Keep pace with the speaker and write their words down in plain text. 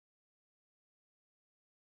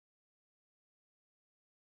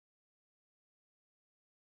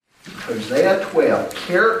Hosea 12.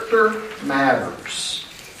 Character matters.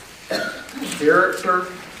 Character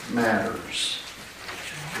matters.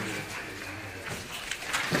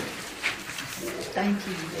 Thank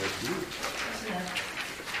you.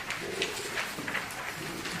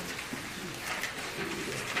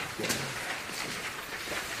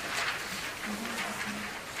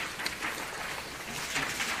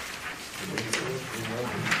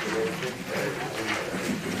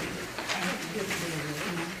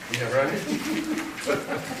 Yeah, right?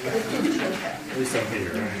 At least I'm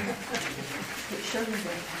here, right?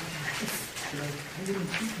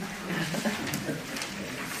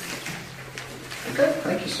 Okay,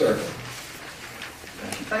 thank you, sir.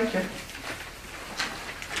 Thank you.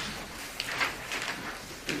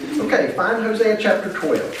 Okay, find Hosea chapter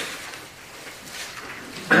 12.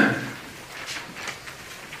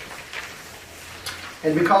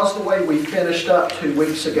 And because the way we finished up 2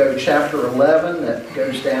 weeks ago, chapter 11, that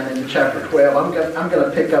goes down into chapter 12, I'm going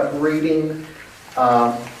to pick up reading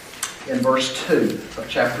in verse 2 of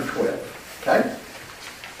chapter 12. Okay?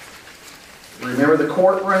 Remember the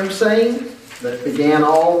courtroom scene that began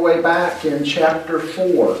all the way back in chapter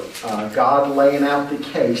 4, God laying out the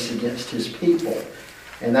case against his people.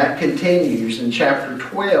 And that continues in chapter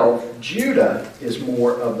 12. Judah is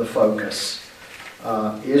more of the focus.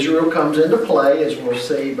 Israel comes into play, as we'll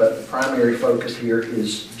see, but the primary focus here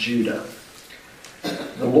is Judah.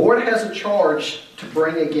 The Lord has a charge to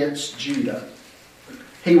bring against Judah.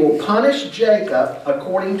 He will punish Jacob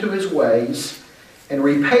according to his ways and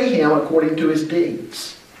repay him according to his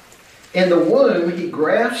deeds. In the womb he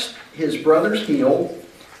grasped his brother's heel.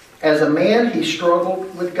 As a man he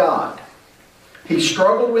struggled with God. He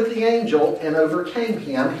struggled with the angel and overcame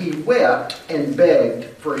him. He wept and begged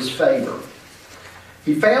for his favor.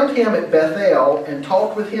 He found him at Bethel and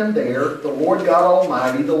talked with him there. The Lord God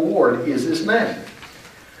Almighty, the Lord is his name.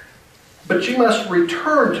 But you must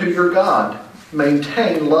return to your God.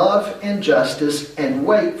 Maintain love and justice and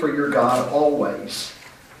wait for your God always.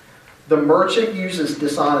 The merchant uses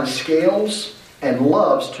dishonest scales and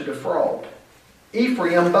loves to defraud.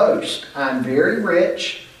 Ephraim boasts, I am very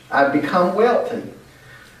rich, I've become wealthy.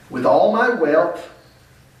 With all my wealth,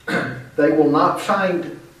 they will not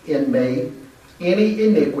find in me any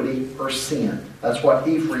iniquity or sin. That's what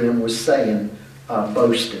Ephraim was saying,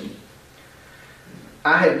 boasting.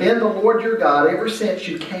 I have been the Lord your God ever since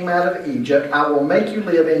you came out of Egypt. I will make you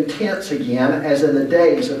live in tents again, as in the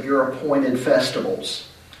days of your appointed festivals.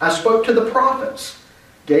 I spoke to the prophets,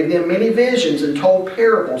 gave them many visions, and told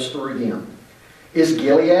parables through them. Is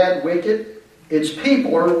Gilead wicked? Its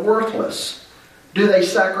people are worthless. Do they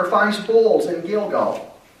sacrifice bulls in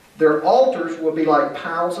Gilgal? Their altars will be like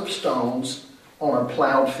piles of stones on a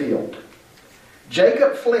plowed field.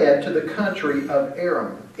 Jacob fled to the country of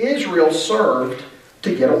Aram. Israel served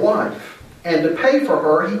to get a wife, and to pay for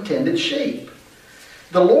her he tended sheep.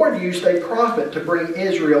 The Lord used a prophet to bring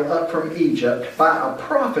Israel up from Egypt. By a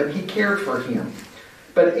prophet he cared for him.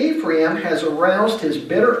 But Ephraim has aroused his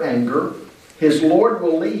bitter anger. His Lord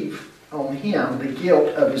will leave on him the guilt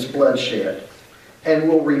of his bloodshed, and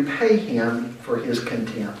will repay him for his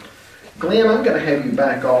contempt. Glenn, I'm going to have you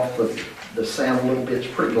back off the sound a little bit.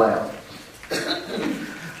 It's pretty loud.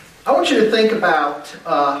 I want you to think about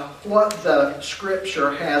what the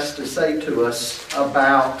Scripture has to say to us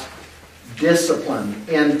about discipline.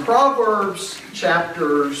 In Proverbs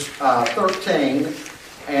chapters 13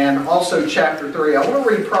 and also chapter 3, I want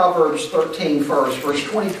to read Proverbs 13 first, verse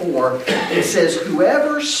 24. It says,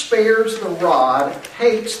 whoever spares the rod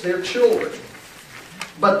hates their children,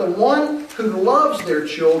 but the one who loves their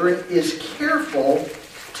children is careful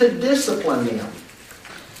to discipline them.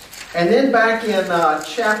 And then back in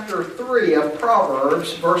chapter 3 of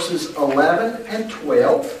Proverbs, verses 11 and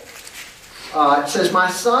 12, it says, my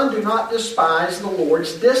son, do not despise the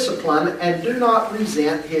Lord's discipline, and do not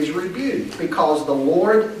resent his rebuke, because the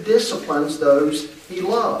Lord disciplines those he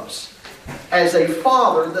loves. As a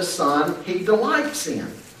father, the son he delights in.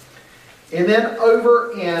 And then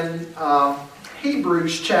over in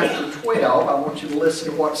Hebrews chapter 12, I want you to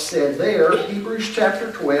listen to what's said there. Hebrews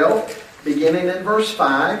chapter 12, beginning in verse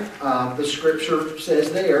 5, the Scripture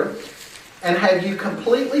says there, and have you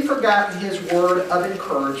completely forgotten his word of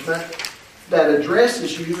encouragement that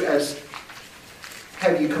addresses you as...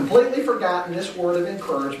 Have you completely forgotten this word of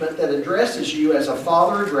encouragement that addresses you as a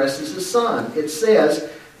father addresses his son? It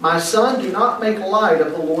says, my son, do not make light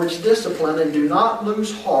of the Lord's discipline, and do not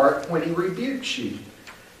lose heart when he rebukes you.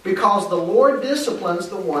 Because the Lord disciplines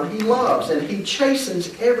the one he loves, and he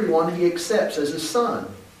chastens everyone he accepts as his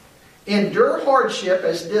son. Endure hardship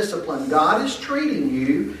as discipline. God is treating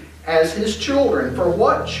you as his children. For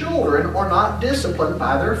what children are not disciplined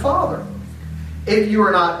by their father? If you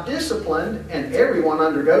are not disciplined, and everyone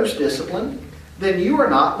undergoes discipline, then you are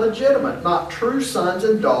not legitimate, not true sons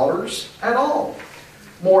and daughters at all.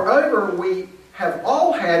 Moreover, we have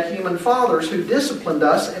all had human fathers who disciplined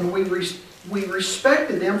us, and we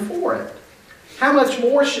respected them for it. How much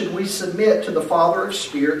more should we submit to the Father of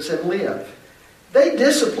spirits and live? They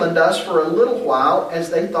disciplined us for a little while as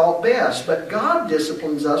they thought best, but God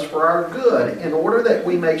disciplines us for our good in order that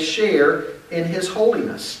we may share in His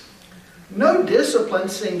holiness. No discipline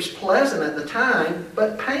seems pleasant at the time,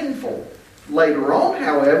 but painful. Later on,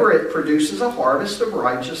 however, it produces a harvest of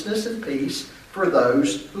righteousness and peace for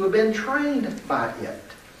those who have been trained by it.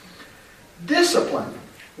 Discipline.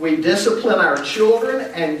 We discipline our children,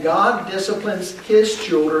 and God disciplines His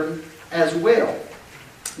children as well.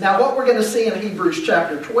 Now, what we're going to see in Hebrews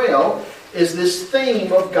chapter 12 is this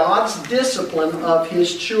theme of God's discipline of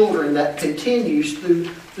His children that continues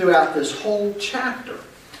throughout this whole chapter.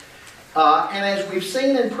 And as we've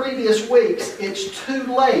seen in previous weeks, it's too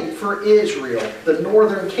late for Israel, the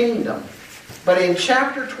northern kingdom. But in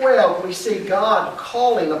chapter 12, we see God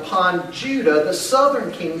calling upon Judah, the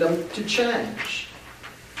southern kingdom, to change.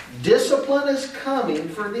 Discipline is coming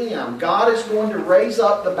for them. God is going to raise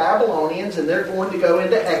up the Babylonians, and they're going to go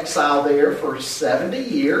into exile there for 70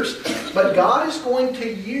 years. But God is going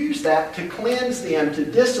to use that to cleanse them, to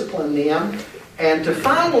discipline them, and to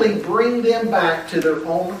finally bring them back to their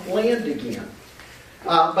own land again.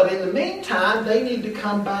 But in the meantime, they need to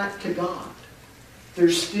come back to God.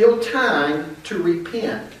 There's still time to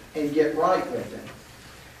repent and get right with Him.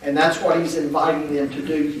 And that's what He's inviting them to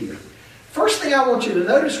do here. First thing I want you to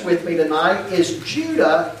notice with me tonight is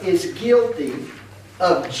Judah is guilty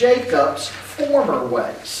of Jacob's former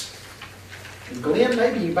ways. And Glenn,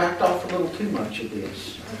 maybe you backed off a little too much of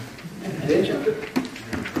this. Did you?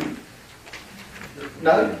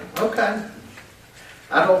 No? Okay.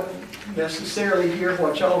 I don't necessarily hear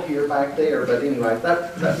what y'all hear back there, but anyway,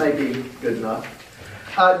 that may be good enough.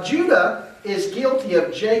 Judah is guilty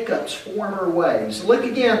of Jacob's former ways. Look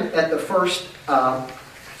again at the first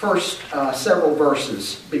several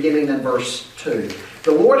verses, beginning in verse 2.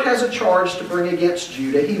 The Lord has a charge to bring against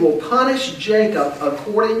Judah. He will punish Jacob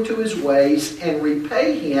according to his ways and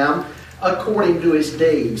repay him according to his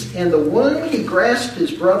deeds. In the womb he grasped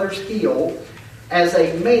his brother's heel. As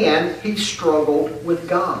a man, he struggled with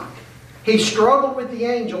God. He struggled with the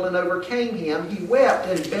angel and overcame him. He wept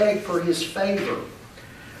and begged for his favor.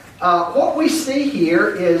 What we see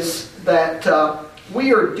here is that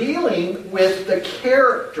we are dealing with the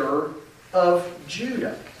character of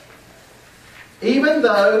Judah. Even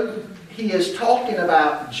though he is talking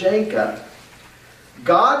about Jacob,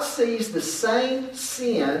 God sees the same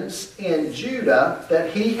sins in Judah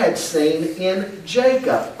that He had seen in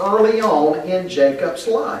Jacob early on in Jacob's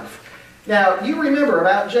life. Now, you remember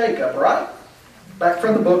about Jacob, right? Back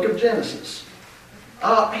from the book of Genesis.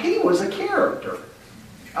 He was a character.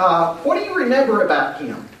 What do you remember about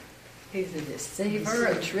him? He's a deceiver,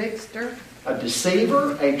 a trickster. A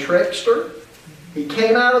deceiver, a trickster. He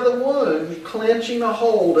came out of the womb clenching a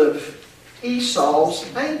hold of Esau's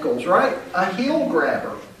ankles, right? A heel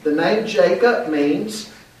grabber. The name Jacob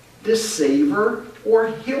means deceiver or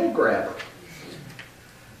heel grabber.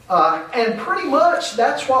 And pretty much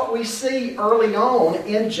that's what we see early on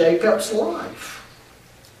in Jacob's life.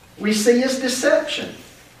 We see his deception.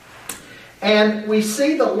 And we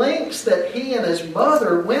see the lengths that he and his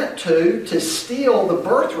mother went to steal the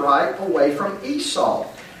birthright away from Esau.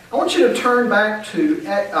 I want you to turn back to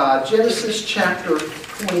Genesis chapter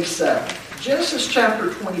 27. Genesis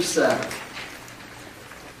chapter 27.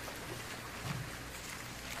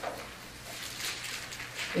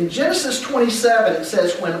 In Genesis 27 it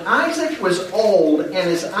says, when Isaac was old and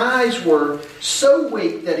his eyes were so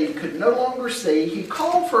weak that he could no longer see, he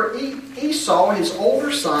called for Esau, his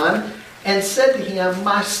older son, and said to him,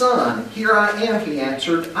 my son, here I am, he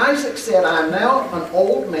answered. Isaac said, I am now an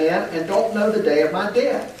old man and don't know the day of my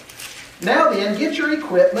death. Now then, get your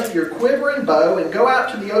equipment, your quiver and bow, and go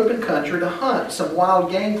out to the open country to hunt some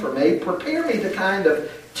wild game for me. Prepare me the kind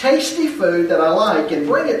of tasty food that I like and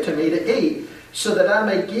bring it to me to eat, so that I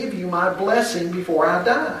may give you my blessing before I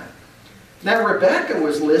die. Now Rebekah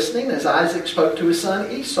was listening as Isaac spoke to his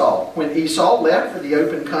son Esau. When Esau left for the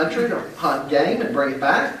open country to hunt game and bring it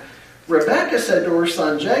back, Rebekah said to her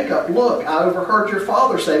son Jacob, look, I overheard your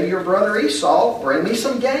father say to your brother Esau, bring me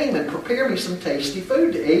some game and prepare me some tasty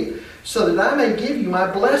food to eat, so that I may give you my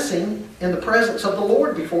blessing in the presence of the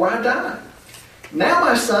Lord before I die. Now,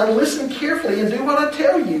 my son, listen carefully and do what I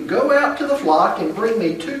tell you. Go out to the flock and bring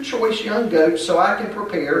me 2 choice young goats so I can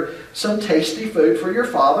prepare some tasty food for your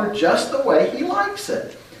father just the way he likes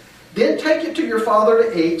it. Then take it to your father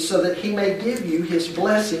to eat so that he may give you his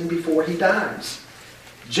blessing before he dies.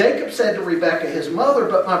 Jacob said to Rebekah, his mother,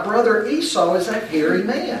 but my brother Esau is a hairy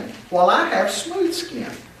man, while I have smooth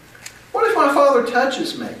skin. What if my father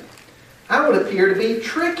touches me? I would appear to be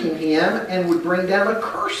tricking him and would bring down a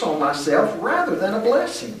curse on myself rather than a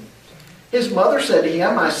blessing. His mother said to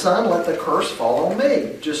him, my son, let the curse fall on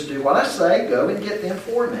me. Just do what I say. Go and get them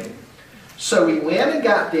for me. So he went and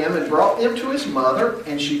got them and brought them to his mother,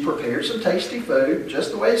 and she prepared some tasty food,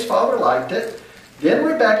 just the way his father liked it. Then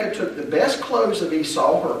Rebekah took the best clothes of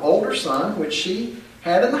Esau, her older son, which she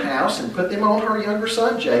had in the house, and put them on her younger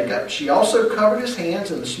son Jacob. She also covered his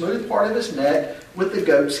hands and the smooth part of his neck with the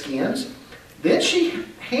goat skins. Then she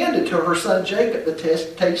handed to her son Jacob the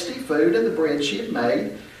tasty food and the bread she had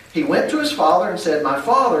made. He went to his father and said, my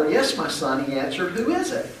father. Yes, my son, he answered. Who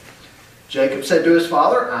is it? Jacob said to his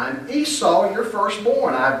father, I'm Esau, your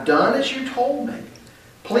firstborn. I've done as you told me.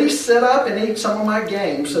 Please sit up and eat some of my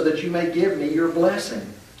game so that you may give me your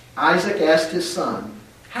blessing. Isaac asked his son,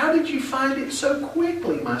 how did you find it so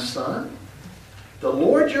quickly, my son? The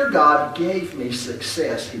Lord your God gave me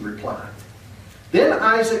success, he replied. Then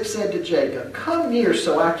Isaac said to Jacob, come near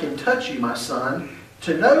so I can touch you, my son,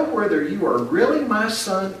 to know whether you are really my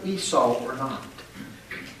son Esau or not.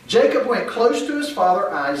 Jacob went close to his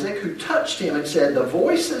father Isaac, who touched him and said, the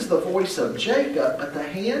voice is the voice of Jacob, but the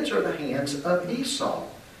hands are the hands of Esau.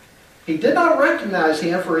 He did not recognize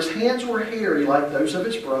him, for his hands were hairy like those of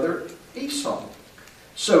his brother Esau.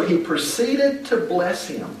 So he proceeded to bless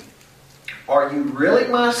him. Are you really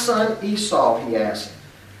my son Esau? He asked.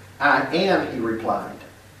 I am, he replied.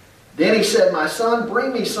 Then he said, my son,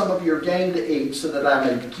 bring me some of your game to eat so that I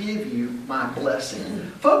may give you my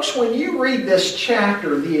blessing. Folks, when you read this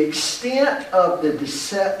chapter, the extent of the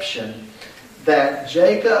deception that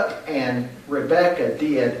Jacob and Rebekah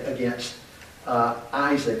did against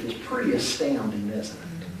Isaac is pretty astounding, isn't it?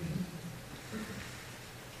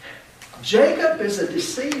 Jacob is a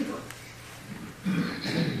deceiver.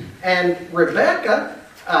 And Rebekah,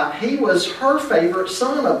 he was her favorite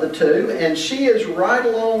son of the two, and she is right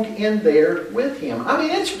along in there with him. I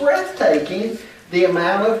mean, it's breathtaking the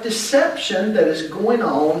amount of deception that is going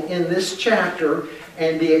on in this chapter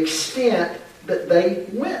and the extent that they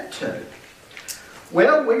went to.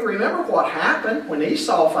 Well, we remember what happened when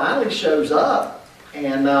Esau finally shows up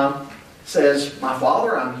and says, my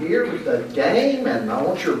father, I'm here with the game and I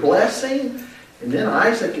want your blessing. And then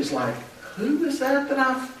Isaac is like, who is that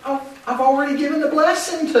I've already given the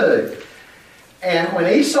blessing to? And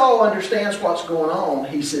when Esau understands what's going on,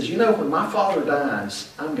 he says, you know, when my father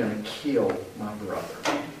dies, I'm going to kill my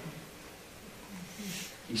brother.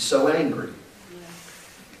 He's so angry.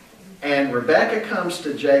 And Rebekah comes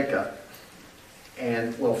to Jacob.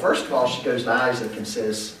 And, well, first of all, she goes to Isaac and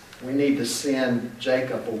says, we need to send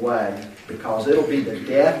Jacob away because it'll be the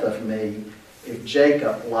death of me if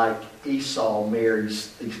Jacob, like Esau,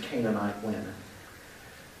 marries these Canaanite women.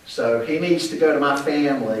 So he needs to go to my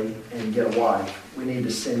family and get a wife. We need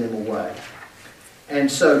to send him away.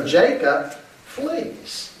 And so Jacob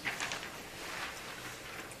flees.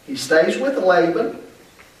 He stays with Laban.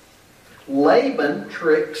 Laban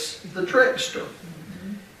tricks the trickster.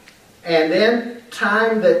 And then,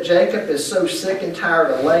 time that Jacob is so sick and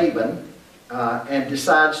tired of Laban and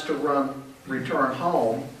decides to return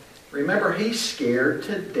home, remember, he's scared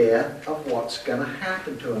to death of what's going to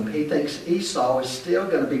happen to him. He thinks Esau is still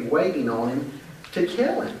going to be waiting on him to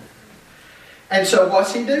kill him. And so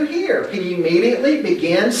what's he do here? He immediately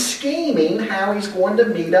begins scheming how he's going to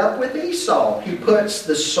meet up with Esau. He puts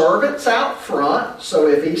the servants out front, so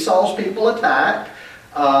if Esau's people attack,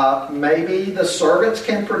 maybe the servants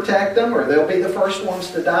can protect them, or they'll be the first ones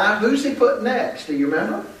to die. Who's he put next? Do you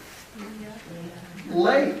remember?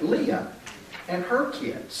 Leah and her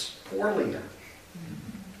kids. Poor Leah.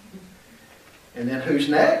 And then who's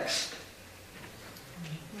next?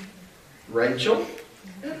 Rachel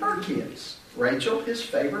and her kids. Rachel, his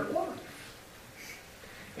favorite wife.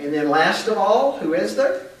 And then last of all, who is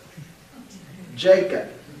there? Jacob.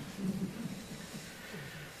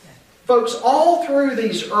 Folks, all through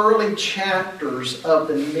these early chapters of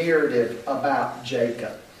the narrative about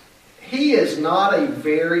Jacob, he is not a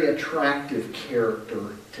very attractive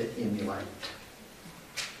character to emulate.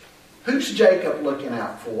 Who's Jacob looking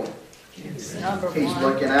out for? He's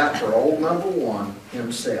looking out for old number one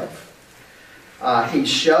himself. He's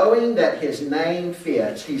showing that his name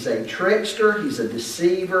fits. He's a trickster, he's a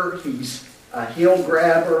deceiver, he's a heel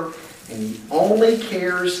grabber, And he only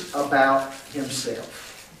cares about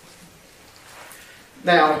himself.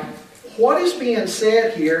 Now, what is being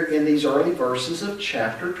said here in these early verses of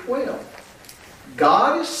chapter 12?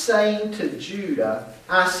 God is saying to Judah,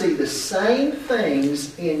 I see the same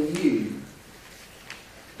things in you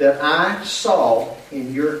that I saw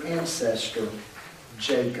in your ancestor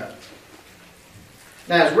Jacob.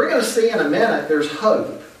 Now, as we're going to see in a minute, there's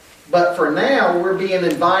hope. But for now, we're being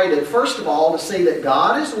invited, first of all, to see that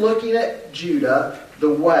God is looking at Judah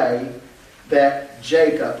the way that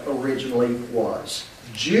Jacob originally was.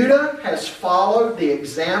 Judah has followed the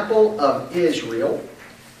example of Israel,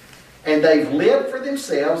 and they've lived for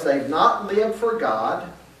themselves. They've not lived for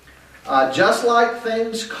God. Just like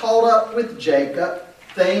things caught up with Jacob,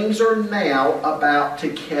 things are now about to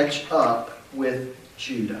catch up with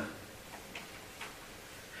Judah.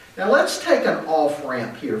 Now let's take an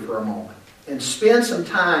off-ramp here for a moment and spend some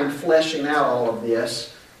time fleshing out all of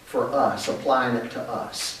this for us, applying it to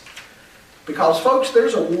us. Because, folks,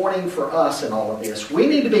 there's a warning for us in all of this. We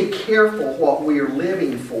need to be careful what we are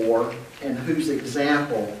living for and whose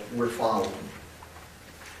example we're following.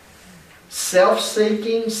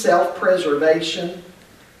 Self-seeking, self-preservation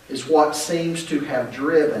is what seems to have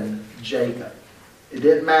driven Jacob. It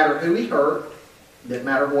didn't matter who he hurt. It didn't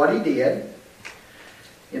matter what he did.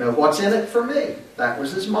 You know, what's in it for me? That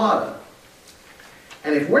was his motto.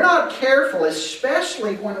 And if we're not careful,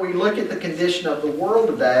 especially when we look at the condition of the world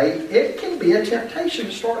today, it can be a temptation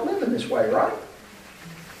to start living this way, right?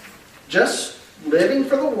 Just living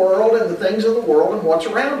for the world and the things of the world and what's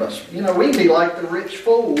around us. You know, we can be like the rich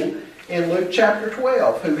fool in Luke chapter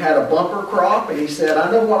 12 who had a bumper crop, and he said, I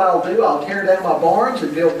know what I'll do. I'll tear down my barns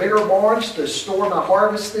and build bigger barns to store my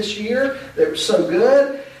harvest this year that was so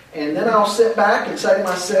good. And then I'll sit back and say to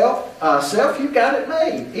myself, self, you got it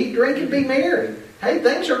made. Eat, drink, and be merry. Hey,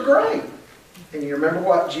 things are great. And you remember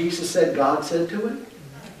what Jesus said God said to him?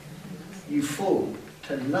 You fool,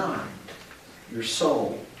 tonight your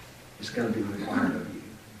soul is going to be required of you.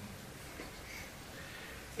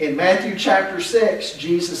 In Matthew chapter 6,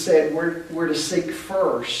 Jesus said we're to seek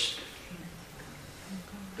first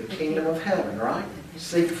the kingdom of heaven, right?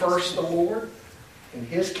 Seek first the Lord and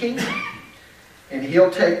His kingdom. And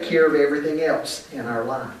He'll take care of everything else in our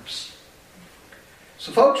lives.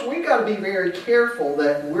 So folks, we've got to be very careful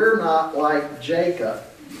that we're not like Jacob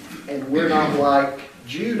and we're not like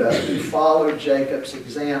Judah who followed Jacob's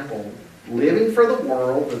example. Living for the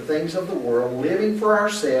world, the things of the world, living for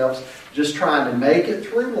ourselves, just trying to make it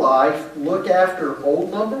through life, look after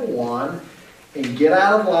old number one, and get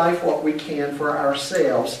out of life what we can for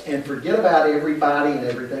ourselves and forget about everybody and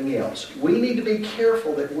everything else. We need to be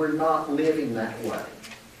careful that we're not living that way.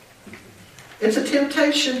 It's a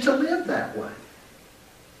temptation to live that way.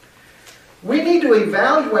 We need to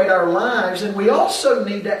evaluate our lives, and we also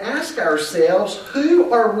need to ask ourselves,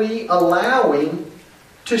 who are we allowing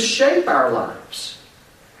to shape our lives?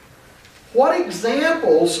 What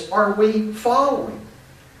examples are we following?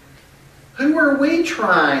 Who are we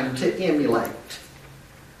trying to emulate?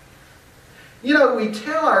 You know, we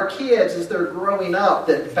tell our kids as they're growing up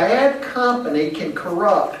that bad company can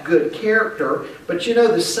corrupt good character, but you know,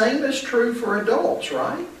 the same is true for adults,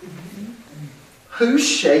 right? Who's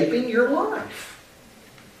shaping your life?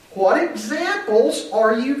 What examples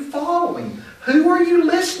are you following? Who are you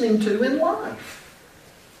listening to in life?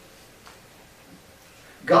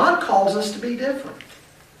 God calls us to be different.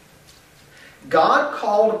 God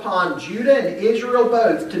called upon Judah and Israel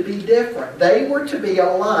both to be different. They were to be a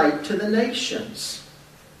light to the nations.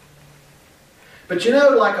 But you know,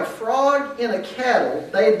 like a frog in a kettle,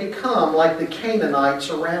 they had become like the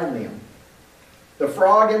Canaanites around them. The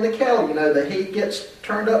frog in the kettle, you know, the heat gets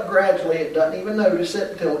turned up gradually. It doesn't even notice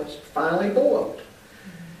it until it's finally boiled.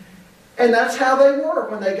 And that's how they were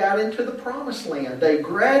when they got into the promised land. They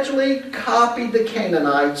gradually copied the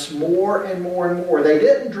Canaanites more and more and more. They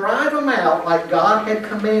didn't drive them out like God had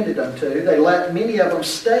commanded them to. They let many of them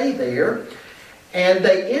stay there. And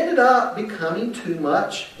they ended up becoming too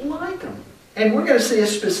much like them. And we're going to see a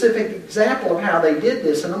specific example of how they did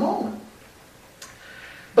this in a moment.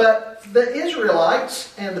 But the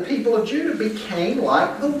Israelites and the people of Judah became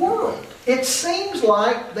like the world. It seems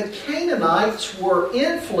like the Canaanites were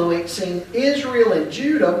influencing Israel and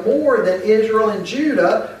Judah more than Israel and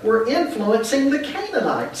Judah were influencing the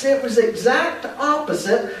Canaanites. It was the exact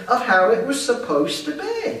opposite of how it was supposed to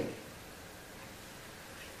be.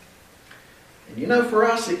 And you know, for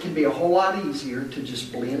us, it can be a whole lot easier to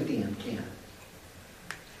just blend in, can't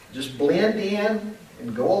it? Just blend in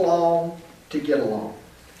and go along to get along.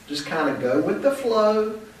 Just kind of go with the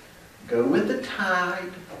flow, go with the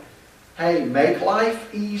tide, Hey, make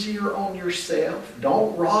life easier on yourself.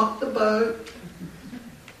 Don't rock the boat.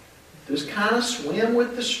 Just kind of swim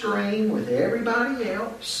with the stream with everybody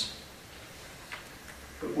else.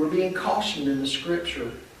 But we're being cautioned in the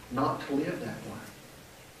Scripture not to live that way.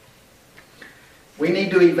 We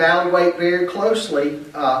need to evaluate very closely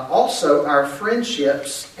also our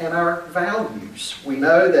friendships and our values. We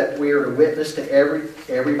know that we are to witness to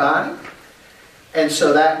everybody. And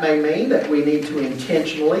so that may mean that we need to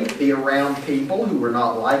intentionally be around people who are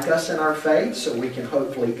not like us in our faith so we can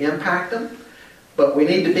hopefully impact them. But we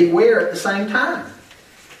need to beware at the same time.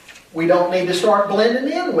 We don't need to start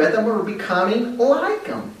blending in with them or becoming like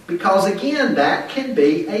them. Because again, that can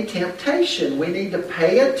be a temptation. We need to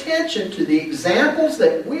pay attention to the examples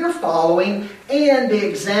that we're following and the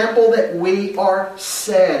example that we are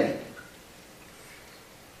setting.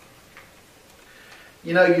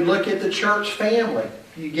 You know, you look at the church family.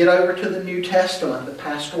 You get over to the New Testament, the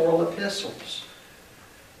pastoral epistles.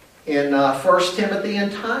 In 1 Timothy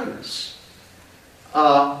and Titus.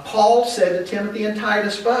 Paul said to Timothy and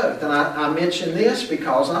Titus both, and I mention this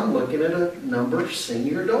because I'm looking at a number of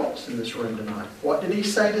senior adults in this room tonight. What did he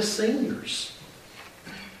say to seniors?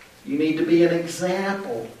 You need to be an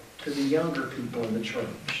example to the younger people in the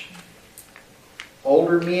church.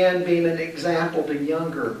 Older men being an example to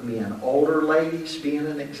younger men. Older ladies being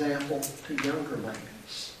an example to younger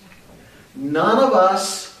ladies. None of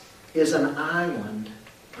us is an island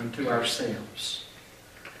unto ourselves.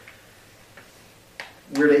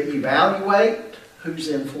 We're to evaluate who's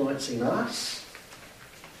influencing us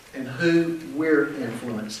and who we're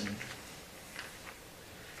influencing.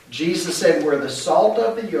 Jesus said we're the salt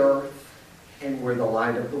of the earth and we're the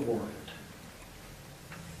light of the world.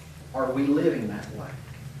 Are we living that way?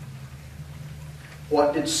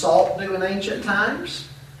 What did salt do in ancient times?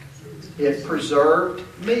 It preserved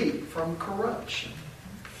meat from corruption.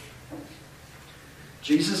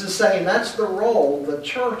 Jesus is saying that's the role the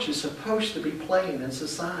church is supposed to be playing in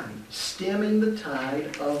society, stemming the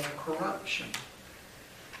tide of corruption.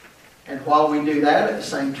 And while we do that, at the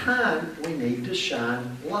same time, we need to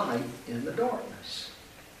shine light in the darkness.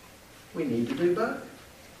 We need to do both.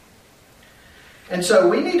 And so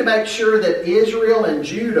we need to make sure that Israel and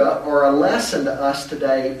Judah are a lesson to us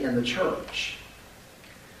today in the church.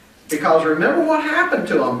 Because remember what happened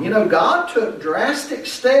to them. You know, God took drastic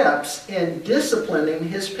steps in disciplining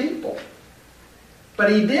His people.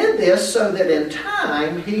 But He did this so that in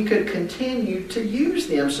time He could continue to use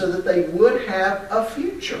them so that they would have a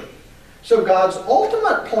future. So God's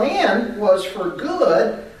ultimate plan was for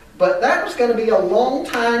good, but that was going to be a long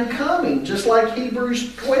time coming. Just like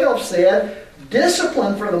Hebrews 12 said,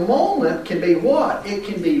 discipline for the moment can be what? It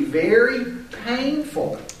can be very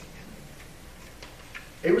painful.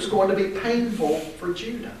 It was going to be painful for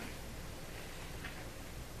Judah.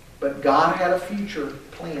 But God had a future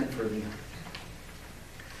plan for them.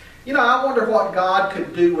 You know, I wonder what God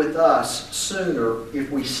could do with us sooner if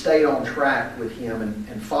we stayed on track with Him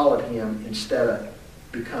and followed Him instead of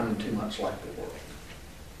becoming too much like the world.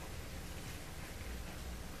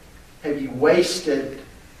 Have you wasted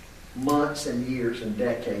months and years and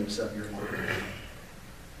decades of your life?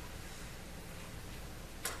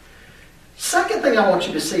 Second thing I want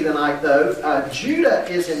you to see tonight, though, Judah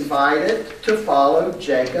is invited to follow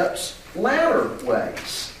Jacob's latter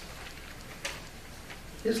ways.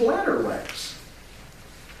 His latter ways.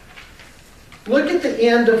 Look at the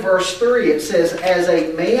end of verse 3. It says, as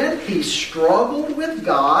a man he struggled with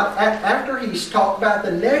God. After he's talked about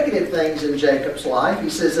the negative things in Jacob's life, he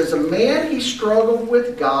says, as a man he struggled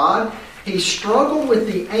with God. He struggled with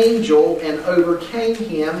the angel and overcame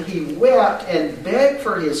him. He wept and begged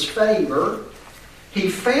for his favor. He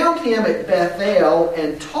found him at Bethel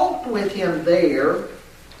and talked with him there.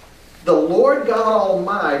 The Lord God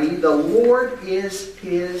Almighty, the Lord is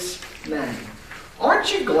His name.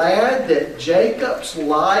 Aren't you glad that Jacob's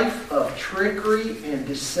life of trickery and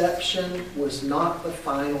deception was not the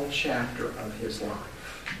final chapter of his life?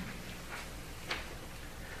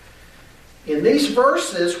 In these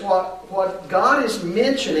verses, what God is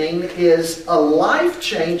mentioning is a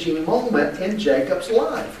life-changing moment in Jacob's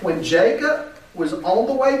life. When Jacob was on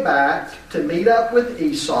the way back to meet up with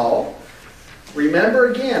Esau,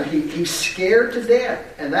 remember again, he's scared to death.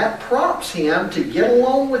 And that prompts him to get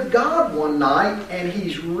along with God one night, and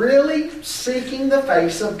he's really seeking the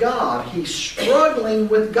face of God. He's struggling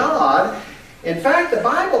with God. In fact, the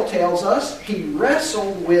Bible tells us he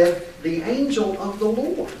wrestled with the angel of the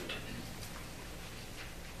Lord.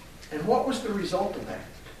 And what was the result of that?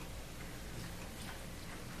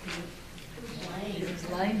 He was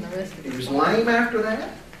lame the rest of He his was life. lame after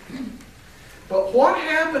that. But what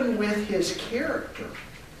happened with his character?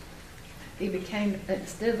 he became,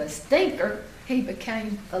 instead of a stinker, he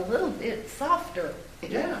became a little bit softer.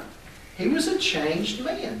 Yeah. He was a changed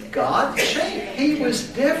man. God changed. He was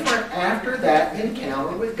different after that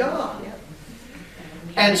encounter with God. Yep.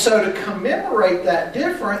 And so to commemorate that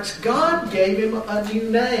difference, God gave him a new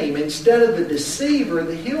name. Instead of the deceiver,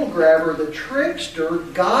 the heel grabber, the trickster,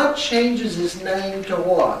 God changes his name to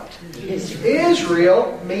what?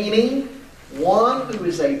 Israel, meaning one who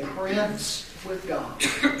is a prince with God.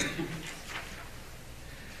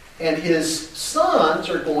 And his sons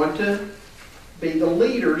are going to be the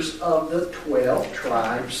leaders of the 12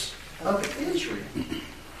 tribes of Israel.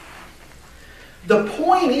 The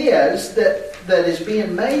point is that is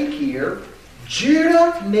being made here,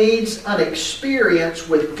 Judah needs an experience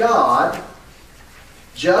with God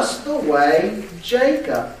just the way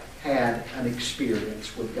Jacob had an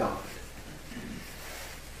experience with God.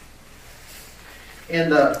 In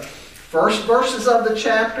the first verses of the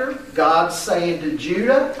chapter, God's saying to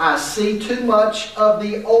Judah, I see too much of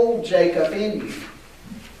the old Jacob in you.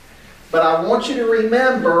 But I want you to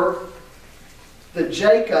remember who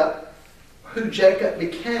Jacob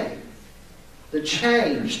became. The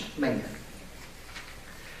changed man.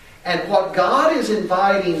 And what God is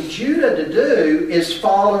inviting Judah to do is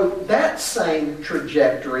follow that same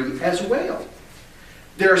trajectory as well.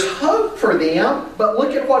 There's hope for them, but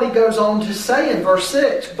look at what he goes on to say in verse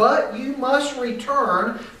 6. But you must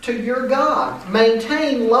return to your God.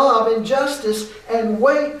 Maintain love and justice and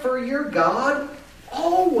wait for your God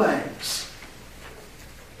always.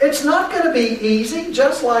 It's not going to be easy,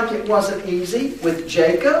 just like it wasn't easy with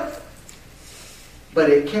Jacob. But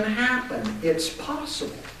it can happen. It's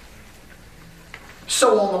possible.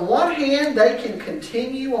 So on the one hand, they can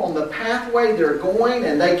continue on the pathway they're going,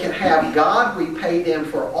 and they can have God repay them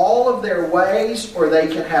for all of their ways, or they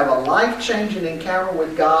can have a life-changing encounter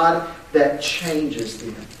with God that changes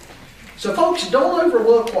them. So folks, don't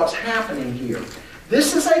overlook what's happening here.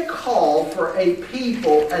 This is a call for a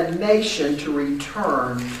people, a nation, to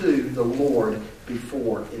return to the Lord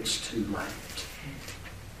before it's too late.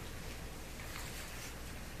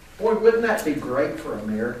 Boy, wouldn't that be great for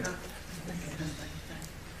America?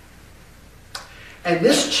 And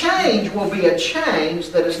this change will be a change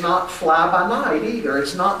that is not fly-by-night either.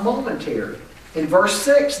 It's not momentary. In verse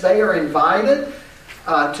 6, they are invited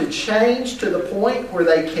to change to the point where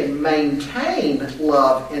they can maintain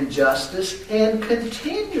love and justice and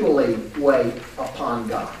continually wait upon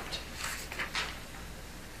God.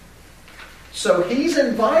 So he's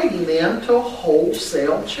inviting them to a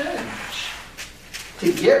wholesale change.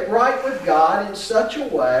 To get right with God in such a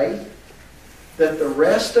way that the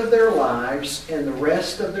rest of their lives and the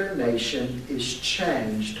rest of their nation is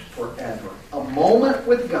changed forever. A moment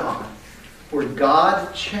with God where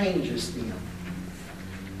God changes them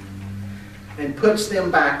and puts them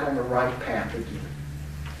back on the right path again.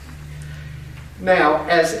 Now,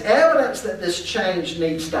 as evidence that this change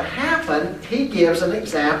needs to happen, he gives an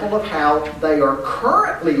example of how they are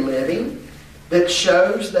currently living that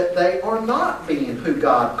shows that they are not being who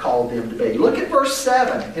God called them to be. Look at verse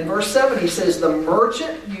 7. In verse 7 he says, the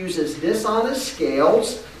merchant uses dishonest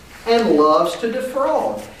scales and loves to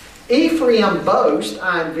defraud. Ephraim boasts,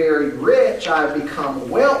 I am very rich, I have become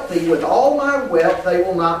wealthy. With all my wealth they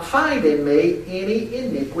will not find in me any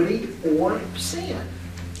iniquity or sin.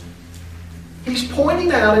 He's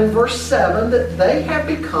pointing out in verse 7 that they have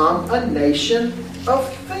become a nation of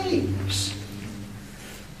thieves.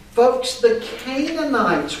 Folks, the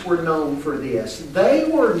Canaanites were known for this. They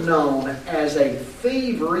were known as a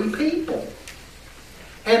thievery people.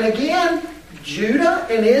 And again, Judah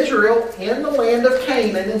and Israel in the land of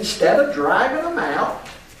Canaan, instead of driving them out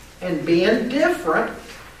and being different,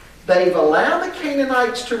 they've allowed the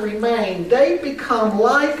Canaanites to remain. They've become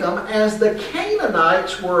like them. As the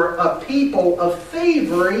Canaanites were a people of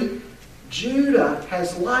thievery, Judah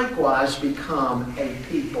has likewise become a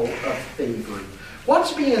people of thievery.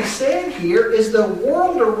 What's being said here is the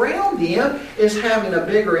world around them is having a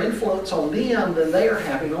bigger influence on them than they are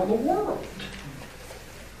having on the world.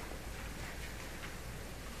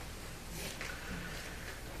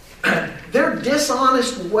 Their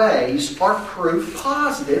dishonest ways are proof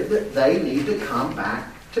positive that they need to come back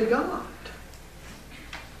to God.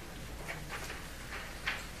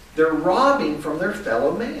 They're robbing from their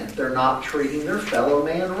fellow man. They're not treating their fellow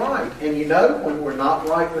man right. And you know, when we're not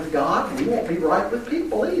right with God, we won't be right with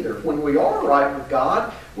people either. When we are right with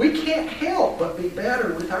God, we can't help but be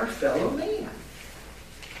better with our fellow man.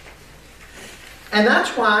 And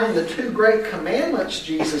that's why in the two great commandments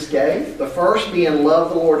Jesus gave, the first being love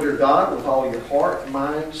the Lord your God with all your heart,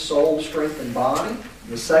 mind, soul, strength, and body.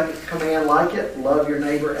 The second command like it, love your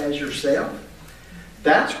neighbor as yourself.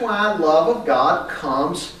 That's why love of God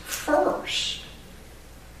comes first.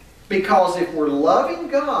 Because if we're loving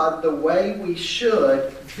God the way we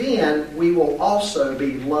should, then we will also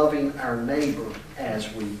be loving our neighbor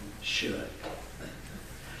as we should.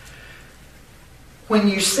 When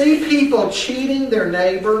you see people cheating their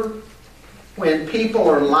neighbor, when people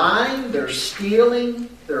are lying, they're stealing,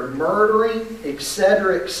 they're murdering,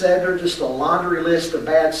 etc., just a laundry list of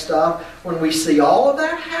bad stuff. When we see all of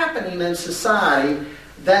that happening in society,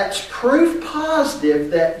 that's proof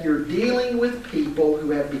positive that you're dealing with people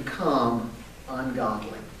who have become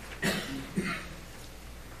ungodly.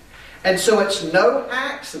 And so it's no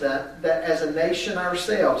accident that as a nation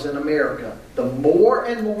ourselves in America, the more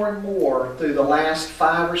and more and more through the last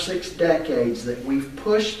 5 or 6 decades that we've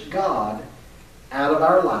pushed God out of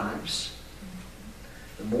our lives,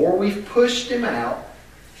 the more we've pushed Him out,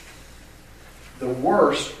 the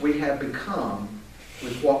worse we have become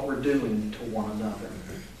with what we're doing to one another.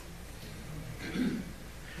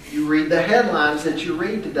 You read the headlines that you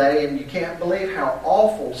read today and you can't believe how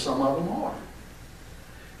awful some of them are.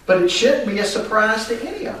 But it shouldn't be a surprise to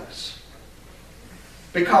any of us.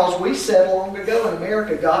 Because we said long ago in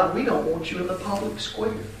America, God, we don't want you in the public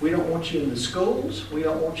square. We don't want you in the schools. We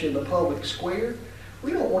don't want you in the public square.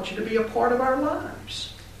 We don't want you to be a part of our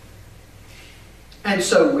lives. And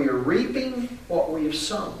so we are reaping what we have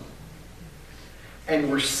sown. And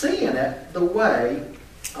we're seeing it the way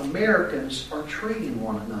Americans are treating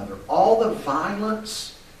one another. All the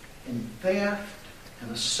violence and theft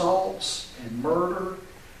and assaults and murder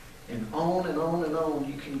and on and on and on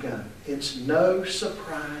you can go. It's no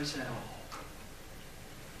surprise at all.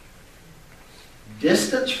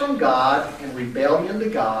 Distance from God and rebellion to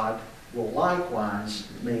God will likewise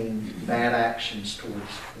mean bad actions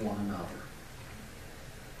towards one another.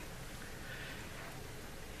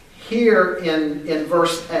 Here in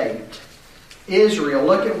verse 8, Israel,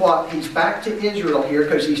 look at what, he's back to Israel here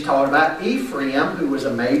because he's talking about Ephraim, who was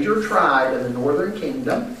a major tribe in the northern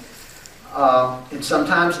kingdom. And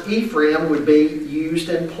sometimes Ephraim would be used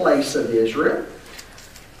in place of Israel.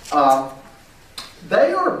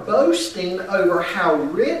 They are boasting over how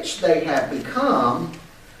rich they have become,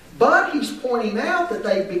 but he's pointing out that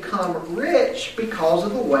they've become rich because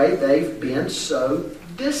of the way they've been so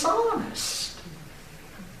dishonest.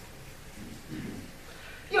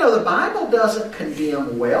 You know, the Bible doesn't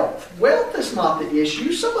condemn wealth. Wealth is not the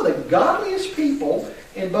issue. Some of the godliest people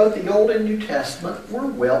in both the Old and New Testament were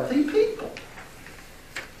wealthy people.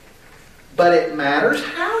 But it matters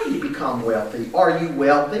how you become wealthy. Are you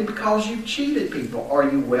wealthy because you cheated people? Are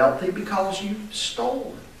you wealthy because you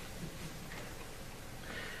stole?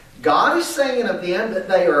 God is saying of them that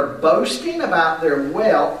they are boasting about their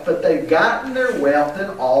wealth, but they've gotten their wealth in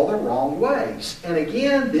all the wrong ways. And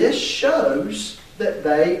again, this shows that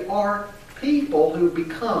they are people who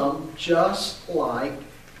become just like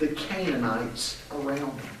the Canaanites around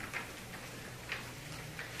them.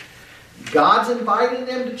 God's inviting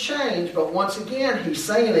them to change, but once again, He's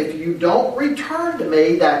saying, if you don't return to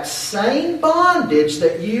me, that same bondage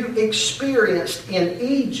that you experienced in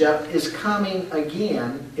Egypt is coming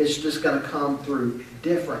again. It's just going to come through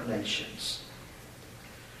different nations.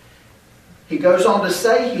 He goes on to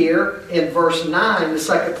say here in verse 9, the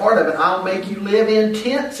second part of it, I'll make you live in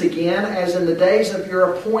tents again as in the days of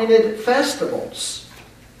your appointed festivals.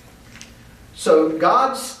 So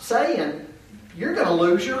God's saying, you're going to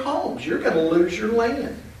lose your homes. You're going to lose your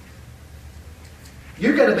land.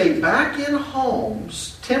 You're going to be back in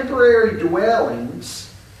homes, temporary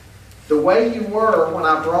dwellings, the way you were when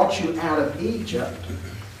I brought you out of Egypt,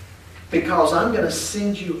 because I'm going to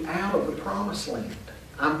send you out of the promised land.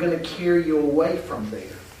 I'm going to carry you away from there.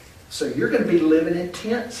 So you're going to be living in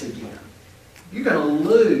tents again. You're going to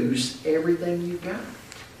lose everything you got.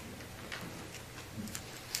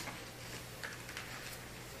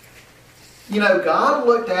 You know, God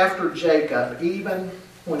looked after Jacob even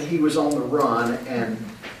when he was on the run and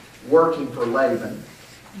working for Laban.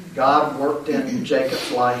 God worked in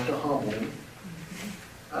Jacob's life to humble him.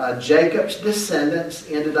 Jacob's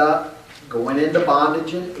descendants ended up going into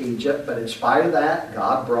bondage in Egypt, but in spite of that,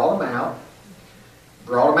 God brought them out.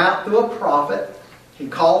 Brought them out through a prophet. He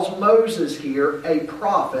calls Moses here a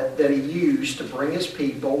prophet that he used to bring his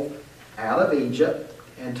people out of Egypt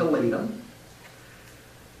and to lead them.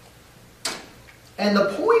 And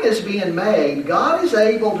the point is being made, God is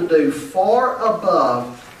able to do far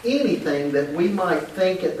above anything that we might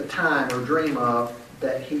think at the time or dream of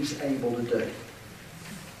that He's able to do.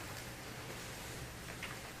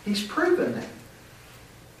 He's proven that.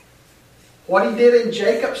 What He did in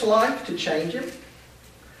Jacob's life to change him,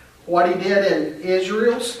 what He did in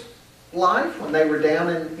Israel's life when they were down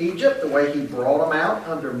in Egypt, the way He brought them out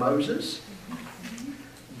under Moses.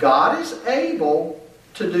 God is able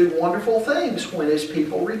to do wonderful things when His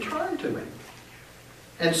people return to Him.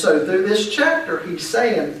 And so through this chapter, He's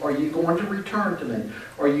saying, are you going to return to me?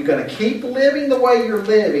 Are you going to keep living the way you're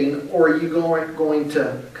living, or are you going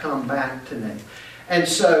to come back to me? And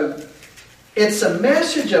so it's a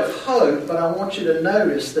message of hope, but I want you to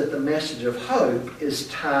notice that the message of hope is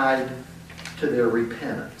tied to their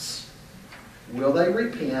repentance. Will they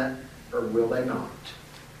repent or will they not?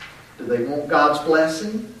 Do they want God's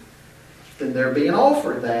blessing? Then they're being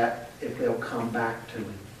offered that if they'll come back to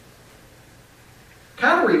Him.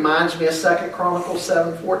 Kind of reminds me of 2 Chronicles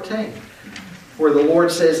 7:14, where the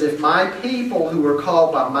Lord says, if my people who are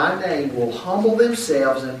called by my name will humble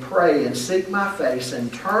themselves and pray and seek my face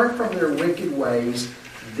and turn from their wicked ways,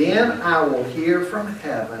 then I will hear from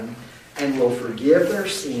heaven and will forgive their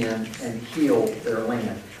sin and heal their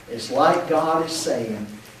land. It's like God is saying,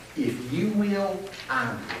 if you will,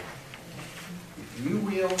 I will. If you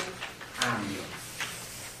will, I will.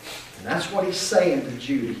 And that's what He's saying to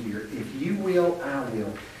Judah here. If you will, I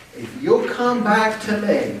will. If you'll come back to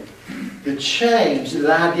me, the change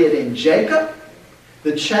that I did in Jacob,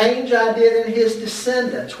 the change I did in his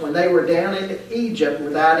descendants when they were down in Egypt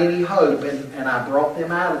without any hope, and I brought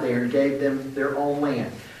them out of there and gave them their own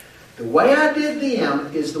land. The way I did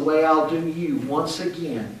them is the way I'll do you once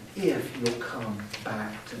again if you'll come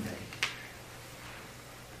back to me.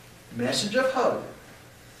 Message of hope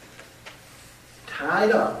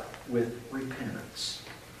tied up with repentance.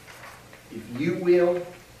 If you will,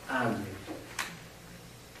 I will.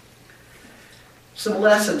 Some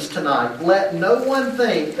lessons tonight. Let no one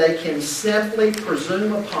think they can simply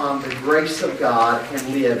presume upon the grace of God and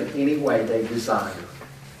live any way they desire.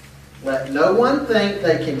 Let no one think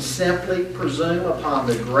they can simply presume upon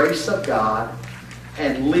the grace of God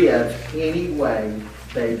and live any way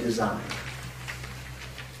they desire.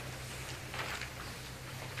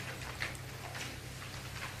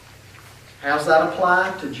 How's that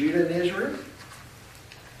apply to Judah and Israel?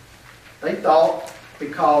 They thought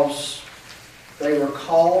because they were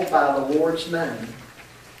called by the Lord's name,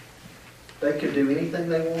 they could do anything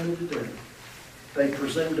they wanted to do. They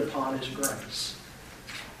presumed upon His grace.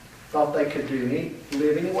 Thought they could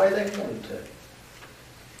live any way they wanted to.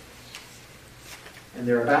 And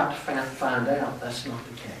they're about to find out that's not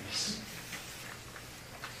the case.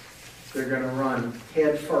 They're going to run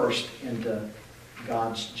head first into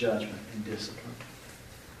God's judgment and discipline.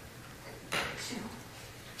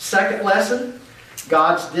 Second lesson,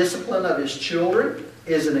 God's discipline of His children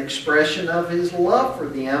is an expression of His love for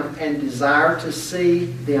them and desire to see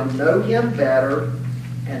them know Him better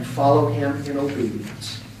and follow Him in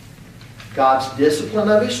obedience. God's discipline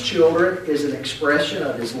of His children is an expression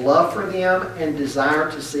of His love for them and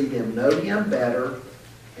desire to see them know Him better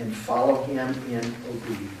and follow Him in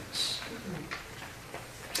obedience.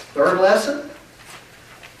 Third lesson,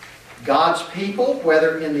 God's people,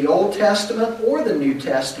 whether in the Old Testament or the New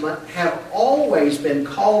Testament, have always been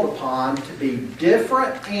called upon to be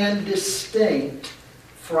different and distinct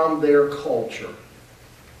from their culture.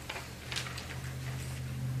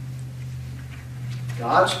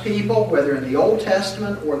 God's people, whether in the Old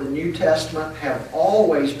Testament or the New Testament, have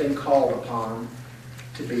always been called upon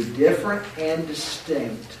to be different and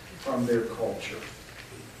distinct from their culture.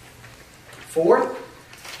 Fourth,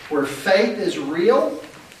 where faith is real,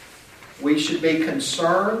 we should be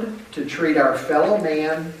concerned to treat our fellow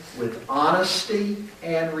man with honesty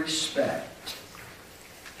and respect.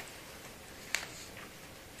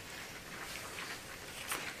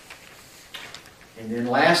 And then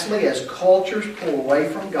lastly, as cultures pull away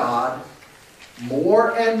from God,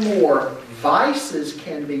 more and more vices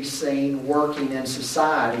can be seen working in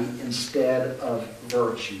society instead of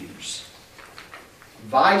virtues.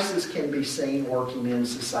 Vices can be seen working in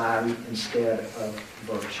society instead of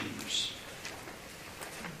virtues.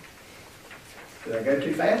 Did I go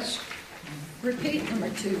too fast? Repeat number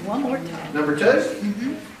 2 one more time. Number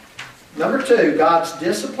 2? Number 2, God's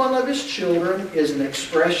discipline of His children is an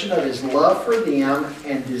expression of His love for them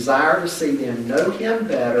and desire to see them know Him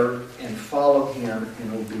better and follow Him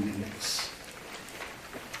in obedience.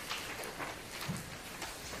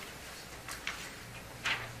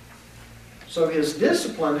 So His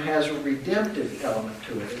discipline has a redemptive element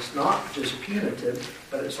to it. It's not just punitive,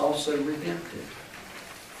 but it's also redemptive.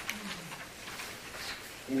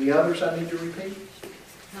 Any others I need to repeat?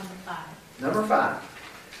 Number 5. Number 5.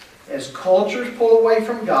 As cultures pull away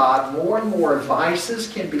from God, more and more vices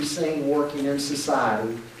can be seen working in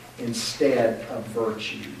society instead of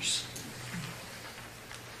virtues.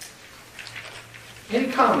 Any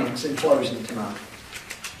comments in closing tonight?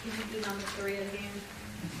 Can you do number 3 again?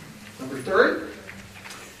 Number 3.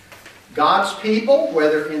 God's people,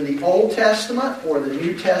 whether in the Old Testament or the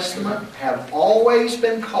New Testament, have always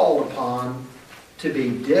been called upon to be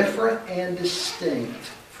different and distinct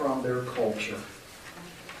from their culture.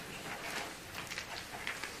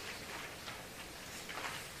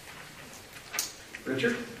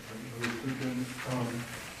 Richard? I was thinking,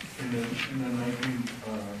 in the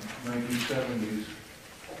 1970s,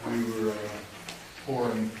 we were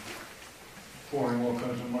pouring all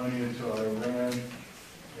kinds of money into Iran,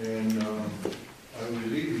 and I was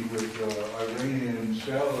eating with Iranian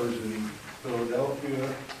sailors in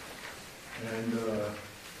Philadelphia, and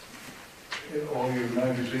all your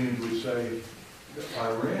magazines would say that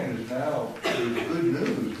Iran is now good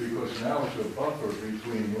news because now it's a buffer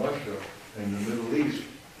between Russia and the Middle East.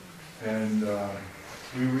 And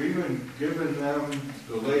we were even giving them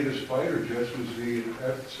the latest fighter jets, was the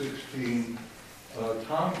F-16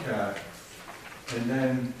 Tomcat. And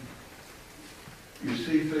then you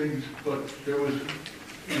see things, but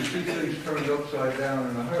you see things turned upside down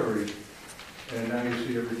in a hurry, and now you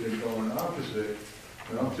see everything going opposite.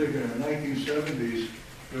 And I'm thinking in the 1970s,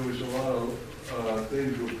 there was a lot of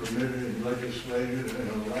things were permitted and legislated and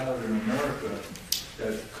allowed in America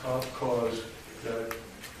that caused that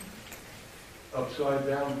upside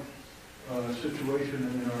down situation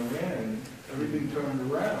in Iran. Everything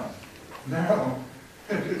turned around. Now,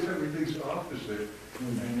 everything's opposite,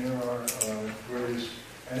 and there are greatest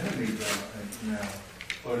enemies now.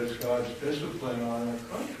 But it's God's discipline on our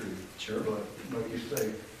country. Sure. But like you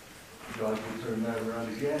say, God will turn that around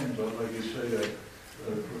again. But like you say, that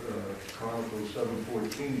Chronicles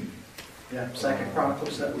 7:14. Yeah, 2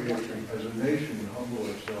 Chronicles We, 7:14. as a nation, humble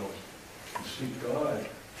ourselves and seek God.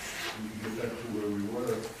 We can get back to where we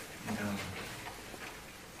were.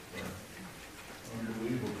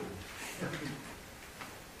 Unbelievable.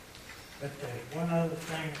 But there's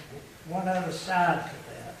one other side to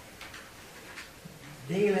that.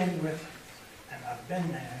 Dealing with, and I've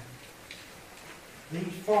been there,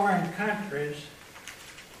 these foreign countries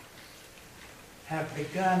have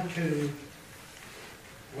begun to,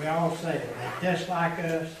 we all say it, they dislike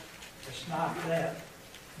us. It's not that.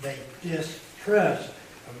 They distrust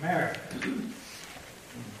America.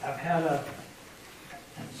 I've had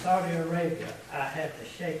in Saudi Arabia, I had the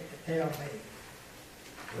sheikh to tell me,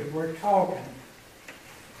 we were talking,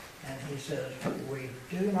 and he says, we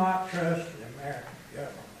do not trust the American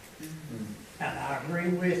government. And I agree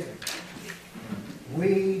with him.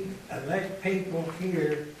 We elect people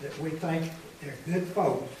here that we think they're good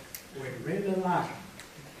folks. We really like them.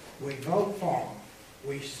 We vote for them.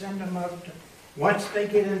 We send them up to, once they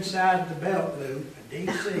get inside the belt loop in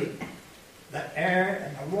D.C., the air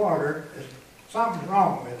and the water, something's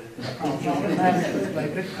wrong with it, because automatically they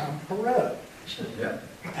become corrupt. Yeah.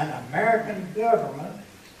 And the American government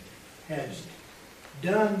has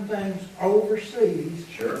done things overseas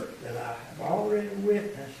Sure. that I have already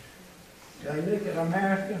witnessed. They look at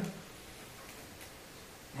America,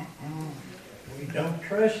 we don't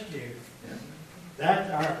trust you. Yeah. That's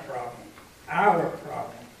our problem. Our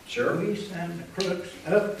problem. Sure. We send the crooks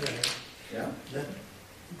up there Yeah. that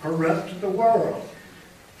corrupt the world.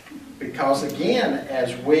 Because again,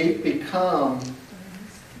 as we become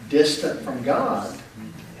distant from God,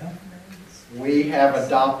 Yeah. we have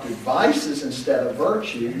adopted vices instead of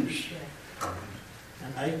virtues.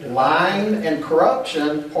 And they Lying and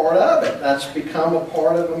corruption, part of it. That's become a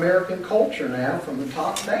part of American culture now from the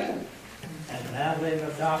top down. And now they've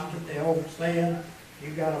adopted the old saying,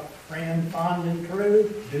 you got a friend fond and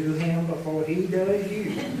true, do him before he does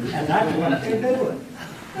you. And that's what they're doing.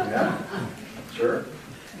 Yeah. Sure.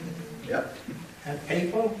 Yep. And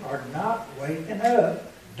people are not waking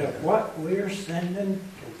up to what we're sending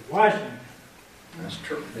to Washington. That's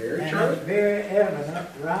true. Very And true. it's very evident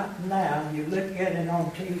right now. You look at it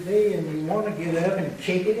on TV and you want to get up and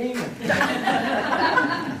kick it in.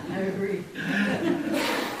 I agree.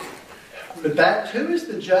 But that too is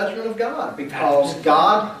the judgment of God, because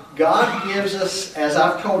God gives us, as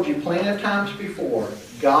I've told you plenty of times before,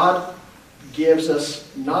 God gives us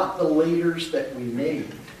not the leaders that we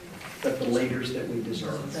need, but the leaders that we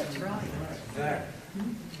deserve. That's right. Exactly.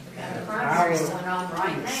 And the primary is going on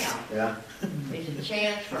right now. Yeah. It's a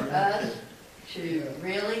chance for us to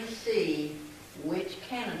really see which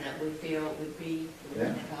candidate we feel would be the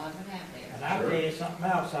one that God would have there. And I'll tell you something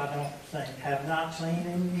else I have not seen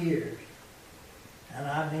in years. And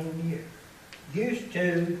I mean years. Used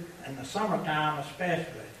to, in the summertime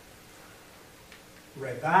especially,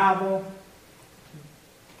 revival,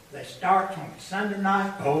 they start on Sunday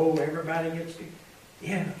night. Oh, everybody gets to,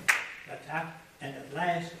 yeah. But and it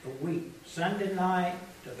lasts a week, Sunday night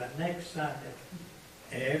to the next Sunday.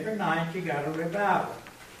 Every night you got a revival.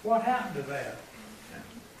 What happened to that?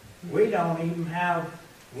 We don't even have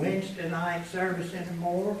Wednesday night service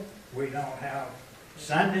anymore. We don't have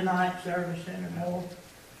Sunday night service anymore.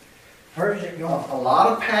 Where's it going? A lot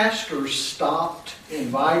of pastors stopped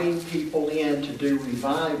inviting people in to do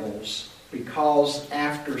revivals because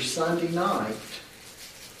after Sunday night,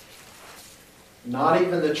 not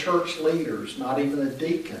even the church leaders, not even the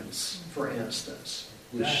deacons, for instance,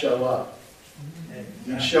 would show up.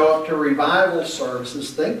 You'd show up to revival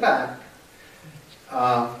services. Think back.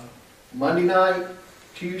 Monday night,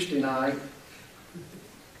 Tuesday night,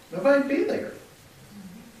 nobody'd be there.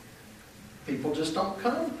 People just don't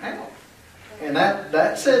come out. And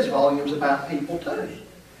that says volumes about people too.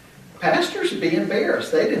 Pastors would be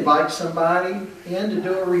embarrassed. They'd invite somebody in to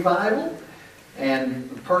do a revival, and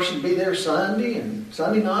the person would be there Sunday and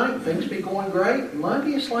Sunday night, and things would be going great.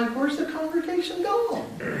 Monday, it's like, where's the congregation gone?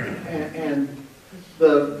 And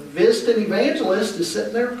the visiting evangelist is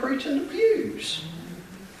sitting there preaching to pews.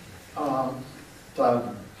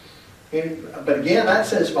 But again, that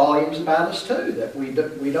says volumes about us too, that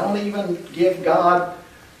we don't even give God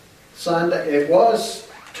Sunday. It was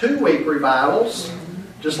 2-week revivals,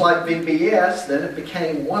 just like VBS. Then it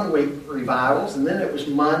became 1-week revivals, and then it was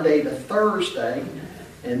Monday to Thursday,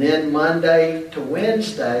 and then Monday to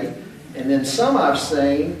Wednesday, and then some I've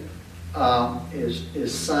seen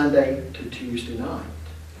is Sunday to Tuesday night.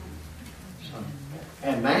 So,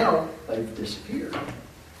 and now they've disappeared.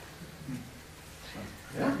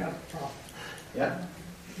 Yeah. Yeah.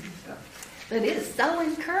 But it's so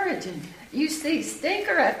encouraging. You see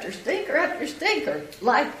stinker after stinker after stinker,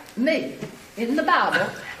 like me, in the Bible,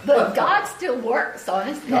 but God still works on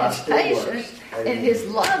us, and God His still patience works. and His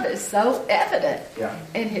love is so evident. Yeah.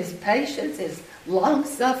 And His patience, His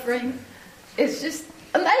long-suffering, it's just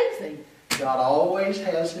amazing. God always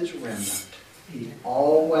has His remnant. He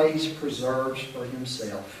always preserves for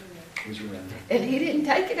Himself His remnant. And He didn't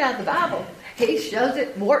take it out of the Bible. He shows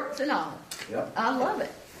it warts and all. Yep. I love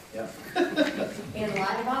it. Yep. In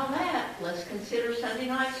light of all that, let's consider Sunday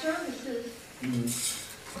night services.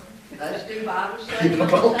 Let's do Bible study People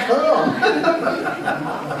on don't Sunday come.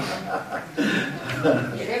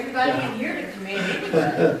 night. Get everybody in here to come in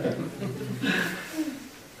anyway.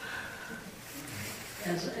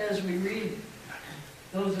 As we read,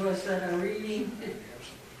 those of us that are reading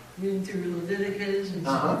through Leviticus and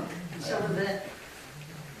some of that,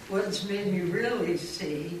 what's made me really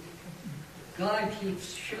see, God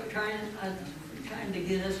keeps trying to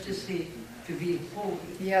get us to see, to be holy.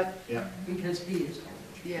 Yep. Yep. Because He is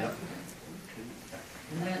holy. Yep.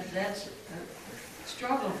 And that's a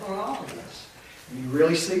struggle for all of us. You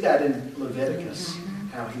really see that in Leviticus,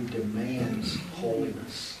 how He demands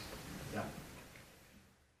holiness.